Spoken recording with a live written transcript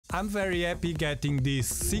I'm very happy getting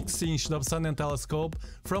this 6-inch Dobsonian telescope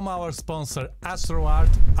from our sponsor AstroArt,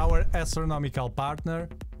 our astronomical partner.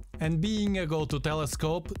 And being a go-to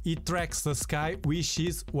telescope, it tracks the sky, which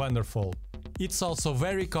is wonderful. It's also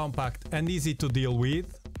very compact and easy to deal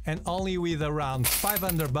with, and only with around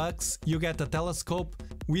 $500 you get a telescope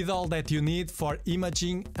with all that you need for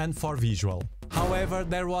imaging and for visual. However,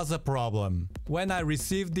 there was a problem. When I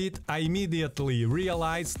received it, I immediately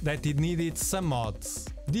realized that it needed some mods.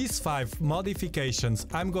 These 5 modifications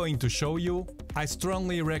I'm going to show you. I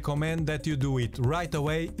strongly recommend that you do it right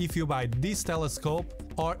away if you buy this telescope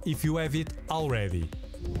or if you have it already.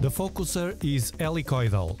 The focuser is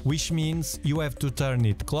helicoidal, which means you have to turn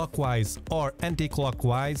it clockwise or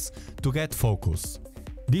anti-clockwise to get focus.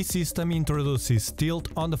 This system introduces tilt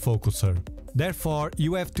on the focuser. Therefore,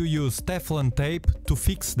 you have to use Teflon tape to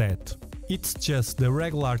fix that. It's just the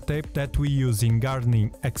regular tape that we use in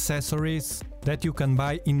gardening accessories that you can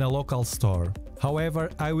buy in a local store. However,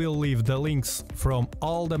 I will leave the links from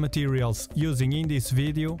all the materials using in this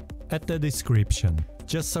video at the description.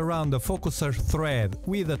 Just surround the focuser thread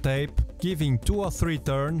with the tape, giving 2 or 3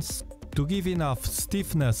 turns to give enough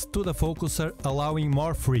stiffness to the focuser, allowing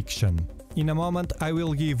more friction. In a moment I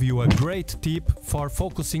will give you a great tip for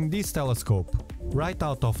focusing this telescope. Right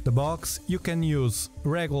out of the box you can use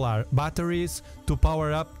regular batteries to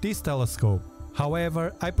power up this telescope.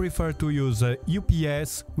 However, I prefer to use a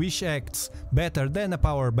UPS, which acts better than a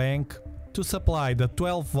power bank, to supply the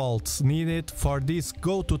 12 volts needed for this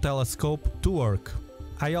go-to telescope to work.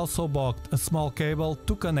 I also bought a small cable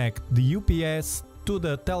to connect the UPS to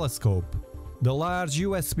the telescope. The large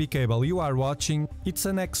USB cable you are watching, it's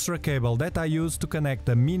an extra cable that I use to connect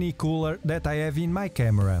the mini cooler that I have in my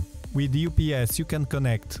camera. With the UPS you can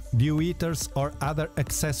connect dew heaters or other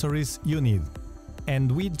accessories you need.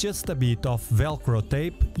 And with just a bit of Velcro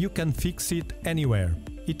tape you can fix it anywhere.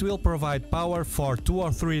 It will provide power for 2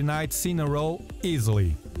 or 3 nights in a row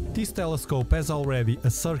easily. This telescope has already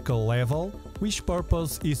a circle level, which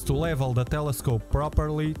purpose is to level the telescope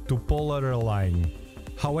properly to polar align.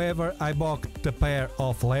 However, I bought a pair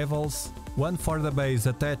of levels, one for the base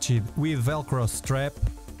attached with Velcro strap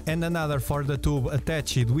and another for the tube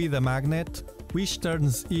attached with a magnet, which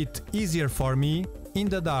turns it easier for me in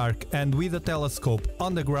the dark and with the telescope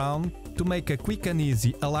on the ground to make a quick and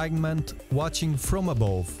easy alignment watching from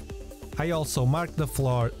above. I also marked the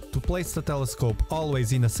floor to place the telescope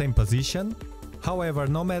always in the same position. However,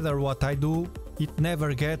 no matter what I do, it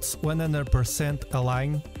never gets 100%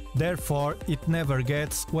 aligned. Therefore, it never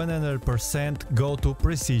gets 100% go-to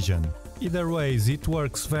precision. Either ways, it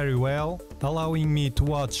works very well, allowing me to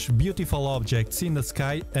watch beautiful objects in the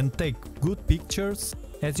sky and take good pictures,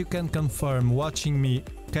 as you can confirm watching me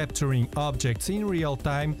capturing objects in real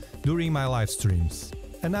time during my live streams.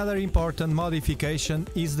 Another important modification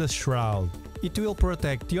is the shroud. It will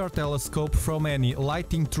protect your telescope from any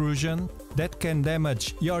light intrusion that can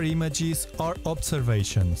damage your images or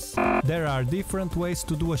observations. There are different ways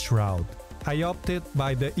to do a shroud. I opted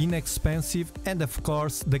by the inexpensive and of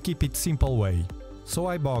course the keep it simple way. So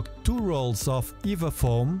I bought 2 rolls of EVA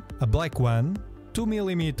foam, a black one, 2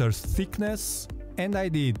 mm thickness, and I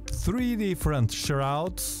did 3 different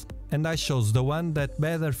shrouds and I chose the one that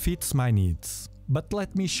better fits my needs. But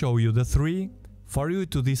let me show you the 3 for you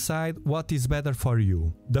to decide what is better for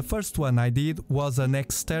you. The first one I did was an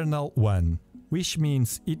external one, which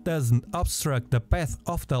means it doesn't obstruct the path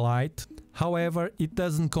of the light. However, it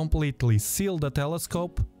doesn't completely seal the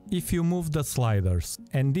telescope if you move the sliders.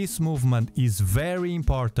 And this movement is very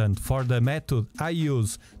important for the method I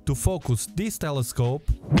use to focus this telescope,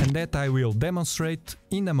 and that I will demonstrate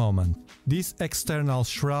in a moment. This external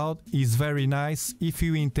shroud is very nice if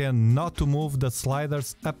you intend not to move the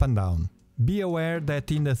sliders up and down. Be aware that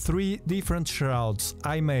in the 3 different shrouds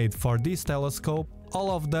I made for this telescope, all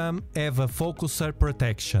of them have a focuser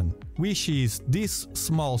protection, which is this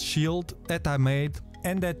small shield that I made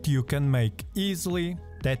and that you can make easily,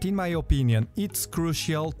 that in my opinion it's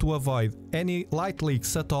crucial to avoid any light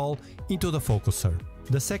leaks at all into the focuser.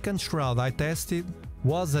 The second shroud I tested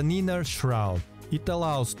was an inner shroud. It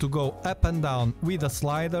allows to go up and down with the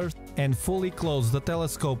sliders and fully close the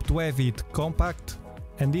telescope to have it compact,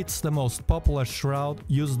 and it's the most popular shroud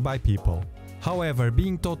used by people. However,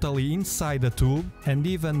 being totally inside the tube and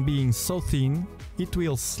even being so thin, it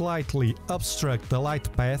will slightly obstruct the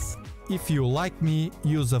light path if you, like me,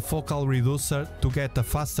 use a focal reducer to get a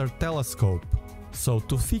faster telescope. So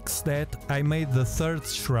to fix that, I made the third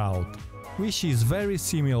shroud, which is very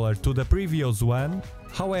similar to the previous one.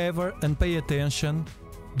 However, and pay attention,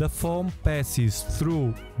 the foam passes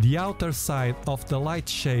through the outer side of the light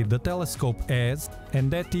shade the telescope has, and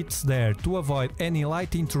that it's there to avoid any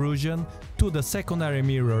light intrusion to the secondary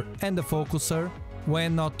mirror and the focuser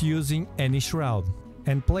when not using any shroud.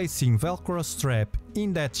 And placing Velcro strap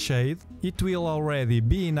in that shade, it will already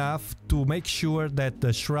be enough to make sure that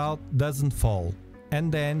the shroud doesn't fall.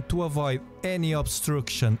 And then, to avoid any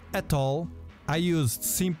obstruction at all, I used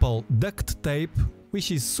simple duct tape, which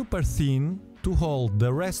is super thin, to hold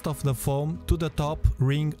the rest of the foam to the top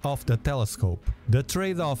ring of the telescope. The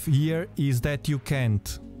trade-off here is that you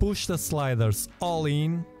can't push the sliders all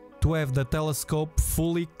in to have the telescope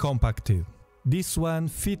fully compacted. This one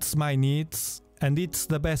fits my needs and it's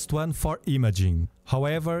the best one for imaging.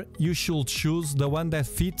 However, you should choose the one that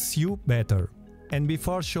fits you better. And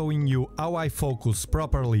before showing you how I focus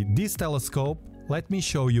properly this telescope, let me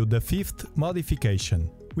show you the fifth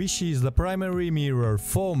modification, which is the primary mirror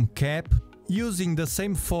foam cap, using the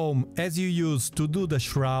same foam as you use to do the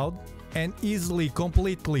shroud and easily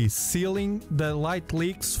completely sealing the light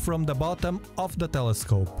leaks from the bottom of the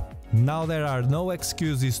telescope. Now there are no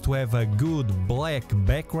excuses to have a good black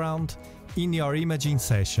background in your imaging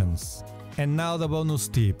sessions. And now the bonus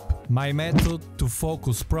tip, my method to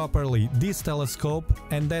focus properly this telescope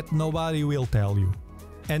and that nobody will tell you.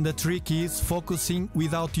 And the trick is focusing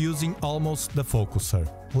without using almost the focuser.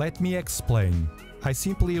 Let me explain. I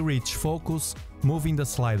simply reach focus, moving the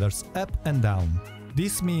sliders up and down.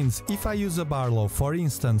 This means if I use a Barlow, for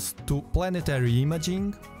instance, to planetary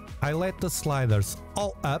imaging, I let the sliders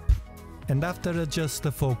all up, and after adjust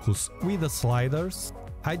the focus with the sliders,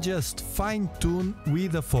 I just fine-tune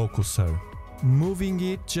with the focuser, moving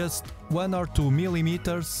it just 1 or 2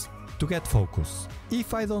 millimeters to get focus.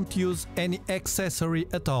 If I don't use any accessory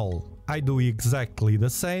at all, I do exactly the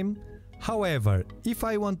same. However, if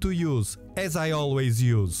I want to use, as I always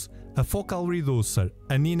use, a focal reducer,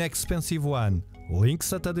 an inexpensive one,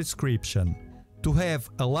 links at the description, to have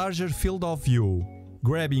a larger field of view,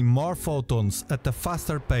 grabbing more photons at a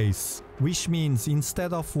faster pace, which means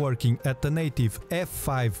instead of working at the native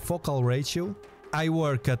f5 focal ratio, I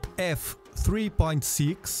work at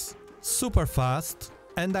f3.6, super fast,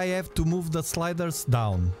 and I have to move the sliders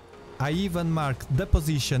down. I even mark the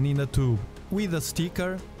position in the tube with a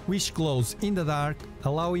sticker, which glows in the dark,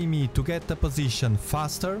 allowing me to get the position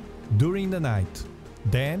faster during the night.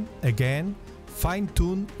 Then, again,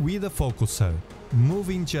 fine-tune with the focuser,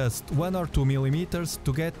 moving just 1 or 2 millimeters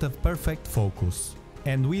to get the perfect focus.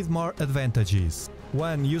 And with more advantages.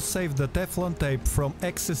 1. You save the Teflon tape from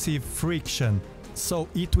excessive friction, so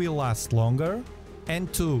it will last longer.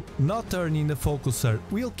 And 2. Not turning the focuser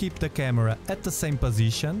will keep the camera at the same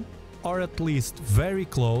position, or at least very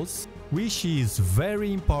close, which is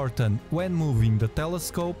very important when moving the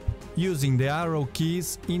telescope using the arrow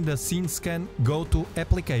keys in the SceneScan Go-To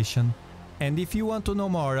application. And if you want to know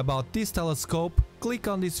more about this telescope, click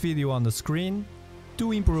on this video on the screen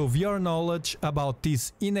to improve your knowledge about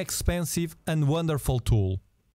this inexpensive and wonderful tool.